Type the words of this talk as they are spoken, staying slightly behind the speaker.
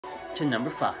to number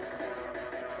 5.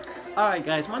 Alright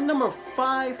guys, my number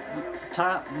 5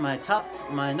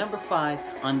 my number 5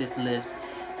 on this list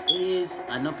is,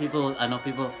 I know people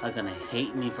are gonna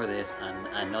hate me for this,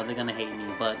 I know they're gonna hate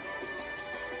me, but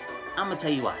I'm gonna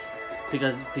tell you why.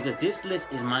 Because this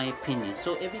list is my opinion.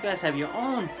 So if you guys have your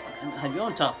own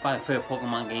top 5 favorite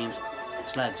Pokemon games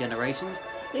 / generations,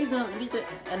 leave them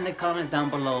in the comments down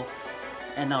below,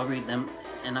 and I'll read them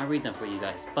for you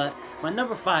guys. But my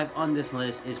number 5 on this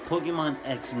list is Pokemon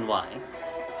X and Y.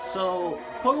 So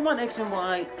Pokemon X and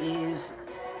Y is,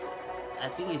 I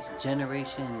think it's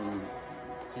generation.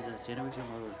 Generation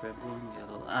was red, blue, and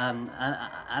yellow.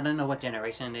 I don't know what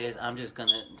generation it is. I'm just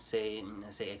gonna say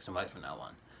X and Y from now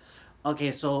on.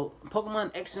 Okay, so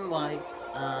Pokemon X and Y.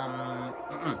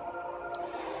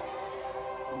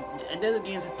 The other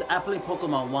games I played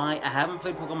Pokemon Y. I haven't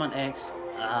played Pokemon X.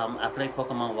 I played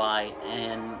Pokemon Y,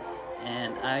 and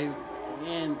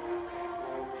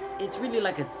it's really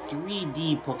like a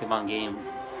 3D Pokemon game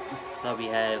that we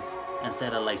have,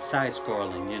 instead of like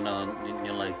side-scrolling. You know,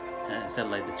 like instead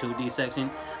of like the 2D section.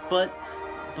 But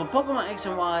Pokemon X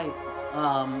and Y,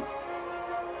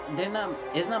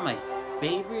 it's not my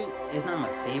favorite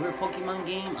Pokemon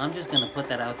game. I'm just gonna put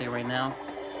that out there right now.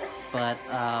 But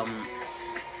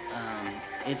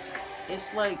it's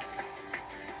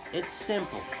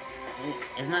simple.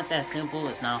 It's not that simple.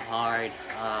 It's not hard.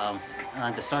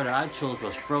 The starter I chose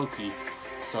was Froakie.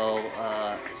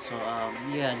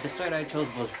 Yeah, the starter I chose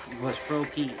was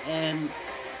Froakie, and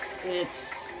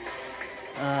it's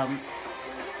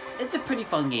a pretty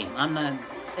fun game. I'm not,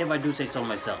 if I do say so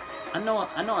myself. I know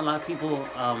a lot of people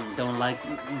don't like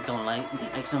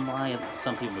X and Y.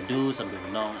 Some people do, some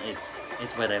people don't.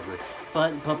 It's whatever.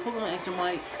 But Pokemon X and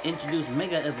Y introduced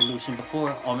Mega Evolution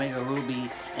before Omega Ruby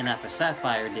and after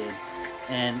Sapphire did,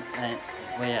 and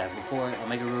before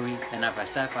Omega Ruby and after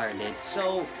Sapphire did.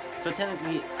 So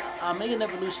technically, Mega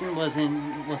Evolution was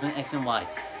in X and Y.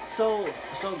 So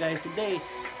guys, today,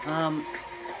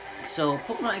 so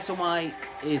Pokemon X and Y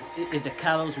is the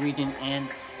Kalos region, and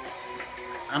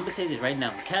I'm gonna say this right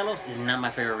now. Kalos is not my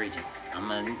favorite region.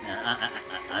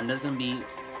 I'm just gonna be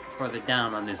further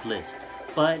down on this list.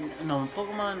 But no,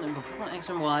 Pokemon X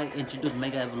and Y introduced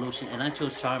Mega Evolution, and I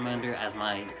chose Charmander as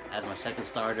my second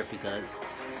starter, because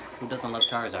who doesn't love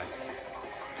Charizard?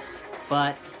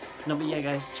 But yeah,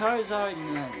 guys, Charizard.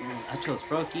 I chose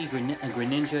Froakie,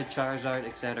 Greninja, Charizard,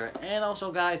 etc. And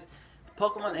also, guys,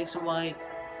 Pokemon X and Y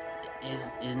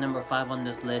is number 5 on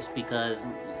this list because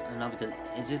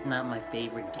it's just not my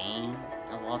favorite game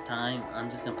of all time. I'm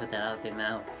just gonna put that out there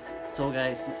now. So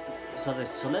guys, so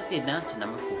let's get down to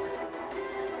number 4.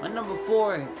 My number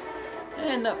 4,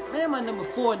 and my number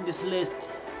 4 in this list,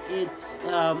 it's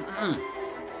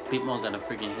people are gonna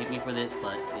freaking hate me for this,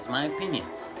 but it's my opinion.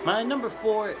 My number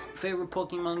 4 favorite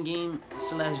Pokemon game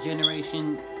 /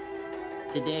 generation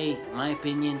today, my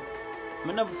opinion.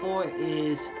 My number 4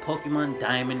 is Pokemon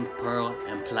Diamond, Pearl,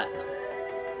 and Platinum.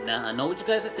 Now, I know what you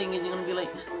guys are thinking. You're gonna be like,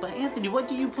 but Anthony, what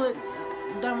do you put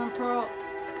Diamond, Pearl,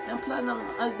 and Platinum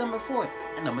as number 4?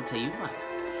 And I'm gonna tell you why.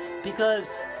 Because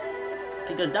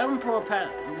Diamond, Pearl,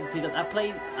 because I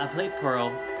played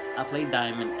Pearl, I played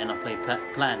Diamond, and I played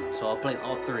Platinum. So I played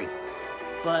all 3.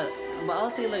 But I'll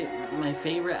say, like, my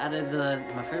favorite out of the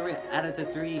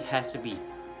 3 has to be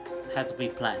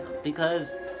Platinum, because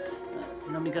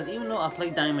even though I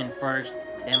played Diamond first,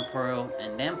 then Pearl,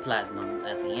 and then Platinum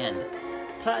at the end,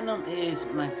 Platinum is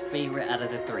my favorite out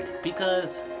of the 3, because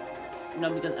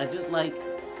I just like,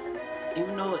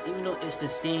 even though it's the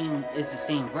same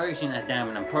version as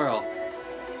Diamond and Pearl,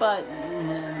 but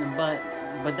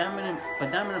Diamond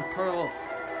and Pearl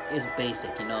is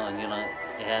basic, and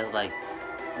it has, like,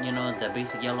 the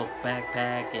basic yellow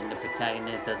backpack, and the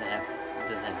protagonist doesn't have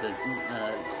good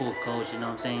cool codes, you know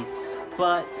what I'm saying?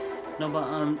 But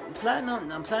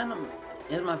Platinum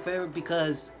is my favorite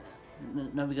because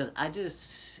I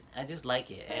just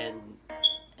like it,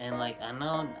 and like, I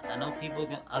know people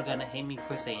are gonna hate me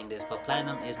for saying this, but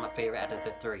Platinum is my favorite out of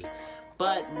the 3.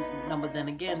 But then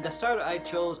again, the starter I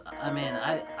chose,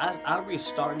 I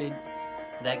restarted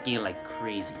that game like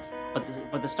crazy.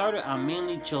 But the starter I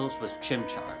mainly chose was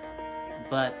Chimchar,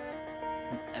 but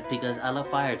because I love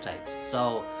fire types,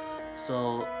 so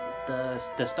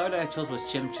the starter I chose was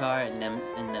Chimchar, and then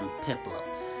Piplup.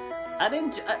 I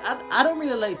don't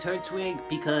really like Turtwig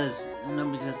because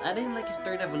I didn't like his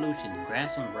 3rd evolution,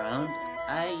 Grass and Ground.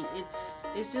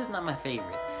 It's just not my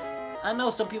favorite. I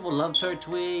know some people love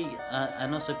Turtwig.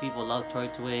 And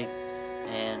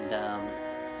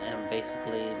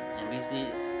basically,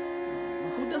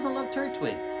 who doesn't love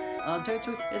Turtwig?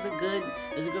 Turtwig is a good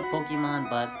Pokemon,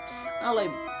 but I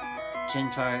like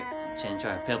Chimchar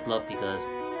Chimchar and Piplup, because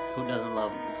who doesn't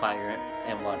love fire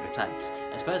and water types?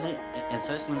 Especially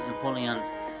Empoleon's,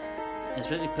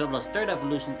 especially Piplup's third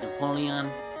evolution, Empoleon.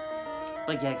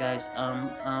 But yeah, guys,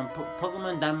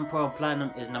 Pokemon Diamond Pearl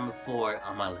Platinum is number 4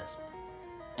 on my list.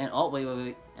 And oh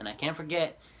wait, and I can't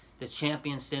forget the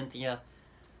champion Cynthia.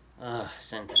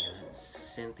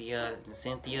 Cynthia,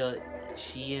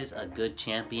 she is a good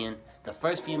champion. The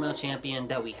first female champion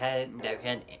that we had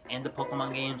in the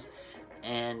Pokemon games,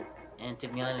 and to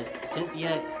be honest,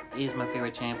 Cynthia is my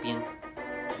favorite champion.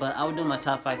 But I would do my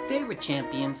top 5 favorite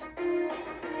champions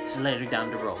later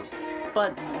down the road.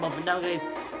 But for now, guys,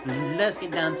 let's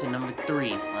get down to number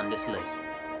 3 on this list.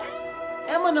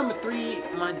 And my number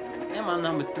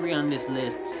 3 on this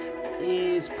list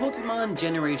is Pokemon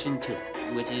Generation 2,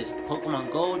 which is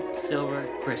Pokemon Gold, Silver,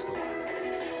 Crystal.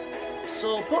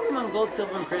 So Pokemon Gold,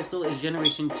 Silver, and Crystal is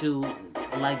Generation 2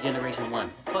 like Generation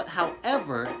 1. But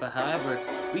however,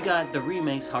 we got the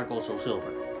remakes Heart Gold, Soul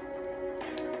Silver.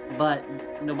 But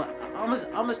no, I'm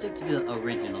gonna stick to the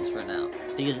originals for now,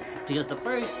 because the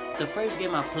first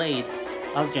game I played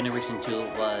of Generation 2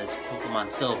 was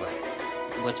Pokemon Silver,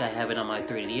 which I have it on my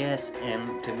 3DS,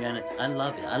 and to be honest, I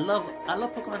love it. I love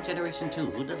Pokemon Generation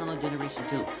 2. Who doesn't love Generation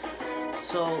 2?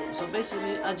 So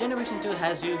basically, Generation 2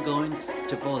 has you going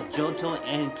to both Johto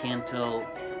and Kanto,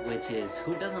 which is,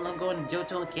 who doesn't love going to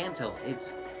Johto and Kanto?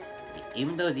 It's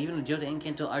even though Johto and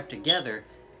Kanto are together,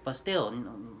 but still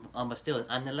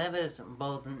on the levels,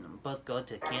 both go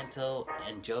to Kanto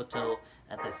and Johto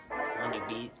at this when you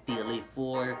beat the Elite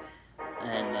Four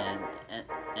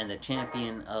and the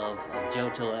champion of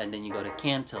Johto, and then you go to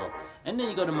Kanto, and then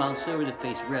you go to Mount Silver to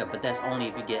face Red, but that's only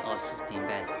if you get all 16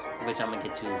 badges, which I'm gonna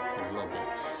get to in a little bit.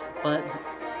 But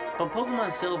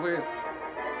Pokemon Silver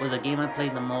was a game I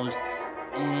played the most,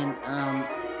 and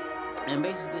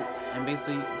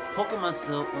basically Pokemon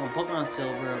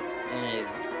Silver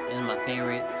is my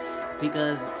favorite,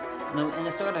 because in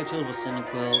the start I chose was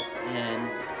Cyndaquil,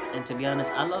 and to be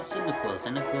honest, I love Cyndaquil.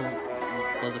 Cyndaquil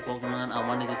was a Pokemon I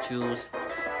wanted to choose,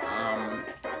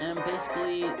 and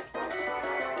basically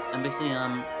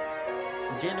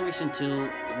Generation 2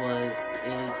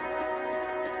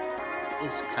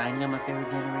 is kind of my favorite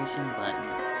generation, but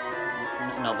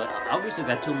I obviously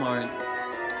got two more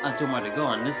to go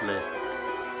on this list.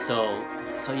 So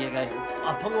yeah, guys,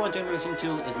 Pokemon Generation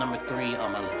 2 is number 3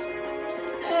 on my list.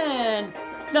 And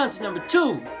down to number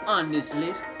 2 on this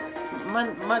list, my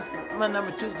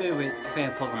number 2 favorite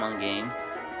Pokemon game.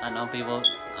 I know people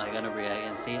are gonna react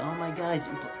and say, "Oh my God,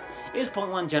 it's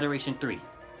Pokemon Generation 3,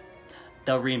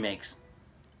 the remakes."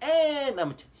 And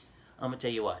I'm gonna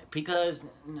tell you why. Because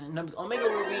Omega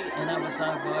Ruby and Alpha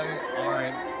Sapphire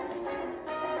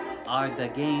are the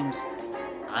games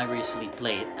I recently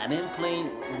played. I didn't play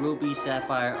Ruby,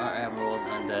 Sapphire, or Emerald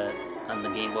on the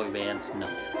Game Boy Advance. No.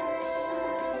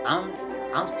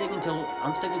 I'm sticking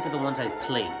to the ones I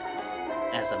played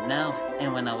as of now,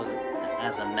 and when I was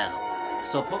as of now.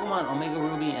 So Pokemon Omega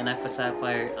Ruby and Alpha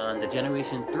Sapphire on the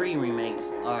Generation 3 remakes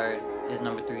is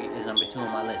number 2 on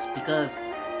my list, because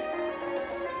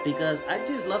I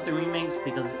just love the remakes,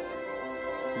 because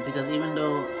even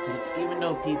though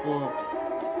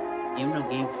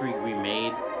Game Freak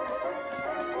remade,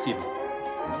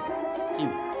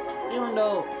 even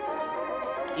though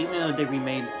they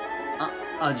remade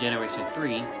a Generation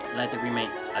 3, like they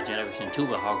remade a Generation 2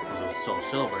 with Heart Gold, Soul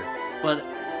Silver, but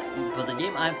the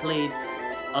game I played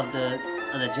of the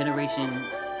Generation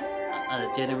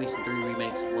 3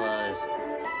 remakes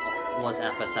was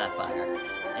Alpha Sapphire,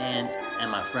 and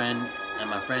my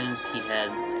friends, he had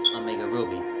Omega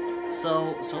Ruby.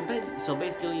 So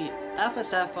basically, Alpha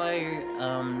Sapphire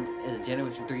is a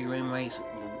Generation 3 remakes,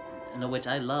 in which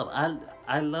I love.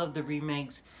 I love the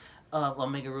remakes of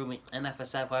Omega Ruby and Alpha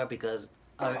Sapphire, because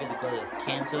we get to go to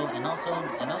Kanto, and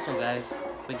also guys,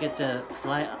 we get to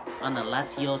fly on the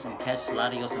Latios and catch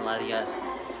Latios and Latias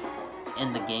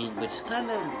in the game, which is kind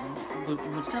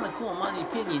of cool in my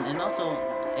opinion, and also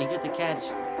I get to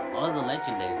catch all the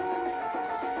legendaries.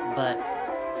 But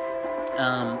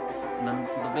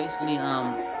basically,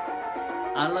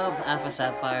 I love Alpha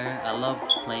Sapphire. I love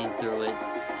playing through it,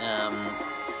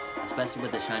 especially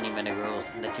with the shiny Metagross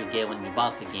that you get when you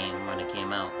bought the game when it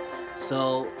came out.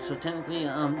 So technically,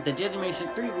 the Generation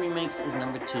 3 remakes is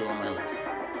number 2 on my list.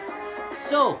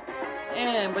 So,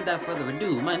 and without further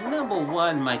ado, my number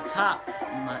one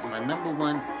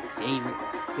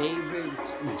favorite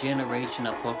generation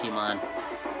of Pokemon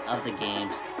of the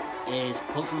games is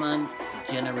Pokemon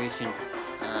Generation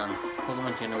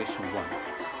 1,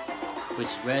 which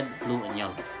is Red, Blue, and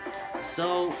Yellow.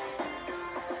 So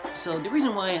the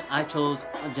reason why I chose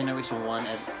Generation 1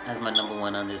 as my number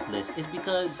 1 on this list is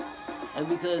because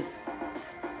because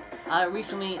I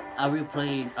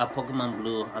replayed Pokemon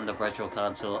Blue on the Virtual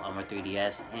Console on my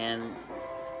 3DS, and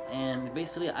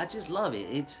basically I just love it.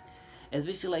 It's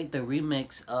basically like the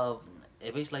remix of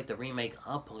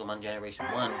Pokemon Generation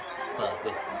One, but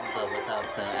without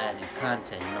the added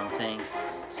content. You know what I'm saying?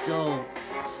 So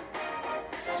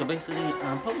basically,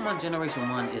 Pokemon Generation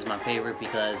One is my favorite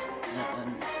because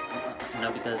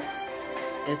because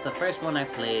it's the first one I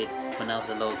played when I was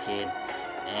a little kid,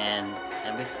 and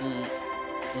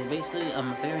it's basically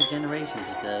my favorite generation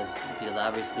because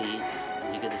obviously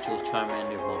you get to choose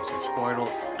Charmander, Bulbasaur, Squirtle.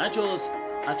 I chose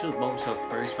Bulbasaur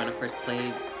first when I first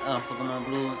played Pokemon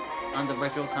Blue on the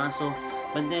Virtual Console,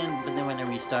 but then when I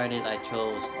restarted, I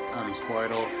chose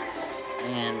Squirtle,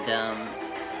 and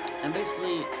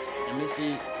basically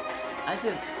I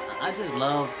just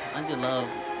love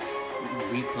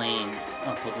replaying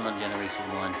Pokemon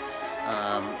Generation 1,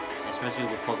 especially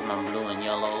with Pokemon Blue and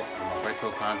Yellow on my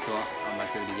Virtual Console on my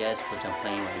 3DS, which I'm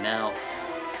playing right now.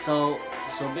 So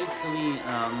basically,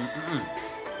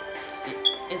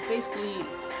 it's basically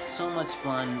so much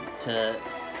fun to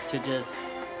just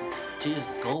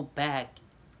go back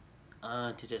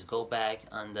on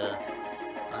the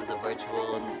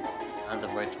virtual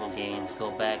games, go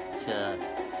back to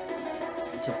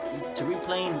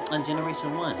replaying on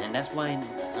Generation 1, and that's why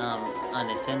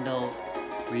Nintendo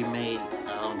remade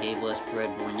gave us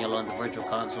Red, Blue, and Yellow on the Virtual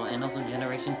Console, and also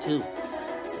Generation 2,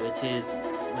 which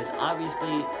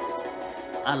obviously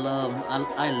I love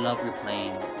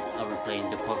replaying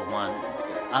the Pokemon.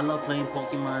 I love playing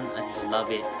Pokemon. I just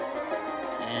love it.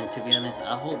 And to be honest,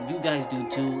 I hope you guys do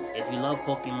too. If you love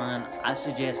Pokemon, I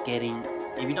suggest getting.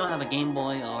 If you don't have a Game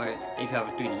Boy or if you have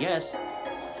a 3DS,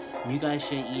 you guys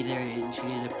should either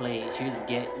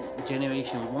get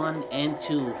Generation 1 and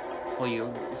 2 for your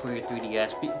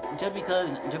 3DS. Just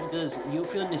because you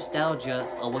feel nostalgia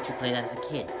of what you played as a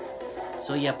kid.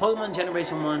 So yeah, Pokemon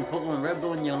Generation 1, Pokemon Red,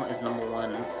 Blue, and Yellow is number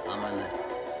 1 on my list.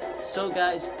 So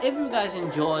guys, if you guys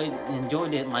enjoyed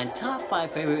it, my top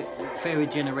 5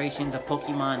 favorite generations of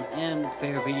Pokemon and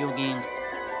favorite video games,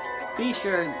 be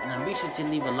sure to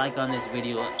leave a like on this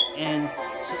video and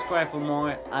subscribe for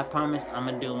more. I promise I'm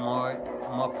gonna do more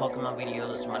Pokemon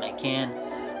videos when I can.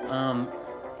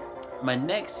 My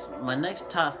next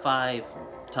top 5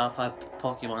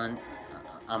 Pokemon.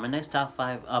 My next top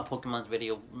 5 Pokemon's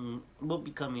video will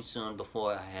be coming soon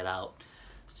before I head out.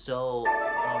 So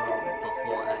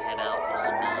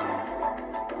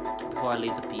before I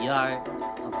leave the PR,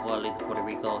 before I leave the Puerto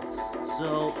Rico.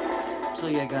 So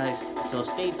yeah, guys. So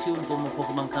stay tuned for more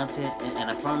Pokemon content, and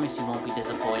I promise you won't be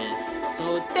disappointed.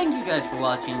 So thank you guys for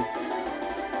watching,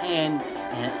 and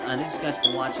thank you guys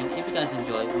for watching. If you guys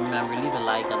enjoyed, remember leave a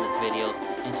like on this video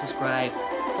and subscribe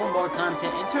for more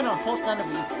content, and turn on post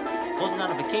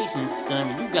notifications, so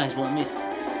you guys won't miss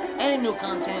any new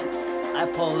content I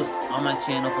post on my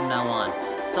channel from now on.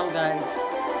 So guys,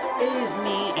 it is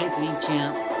me, Anthony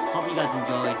Champ. Hope you guys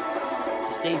enjoyed.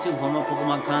 Stay tuned for more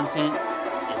Pokemon content.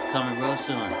 It's coming real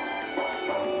soon.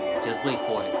 Just wait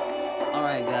for it.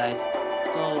 Alright guys,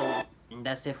 so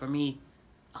that's it for me.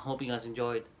 I hope you guys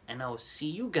enjoyed, and I will see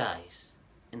you guys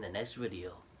in the next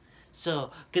video.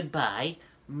 So goodbye,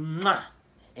 mwah,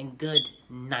 and good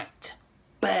night.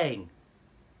 Bang!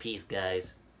 Peace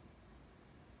guys.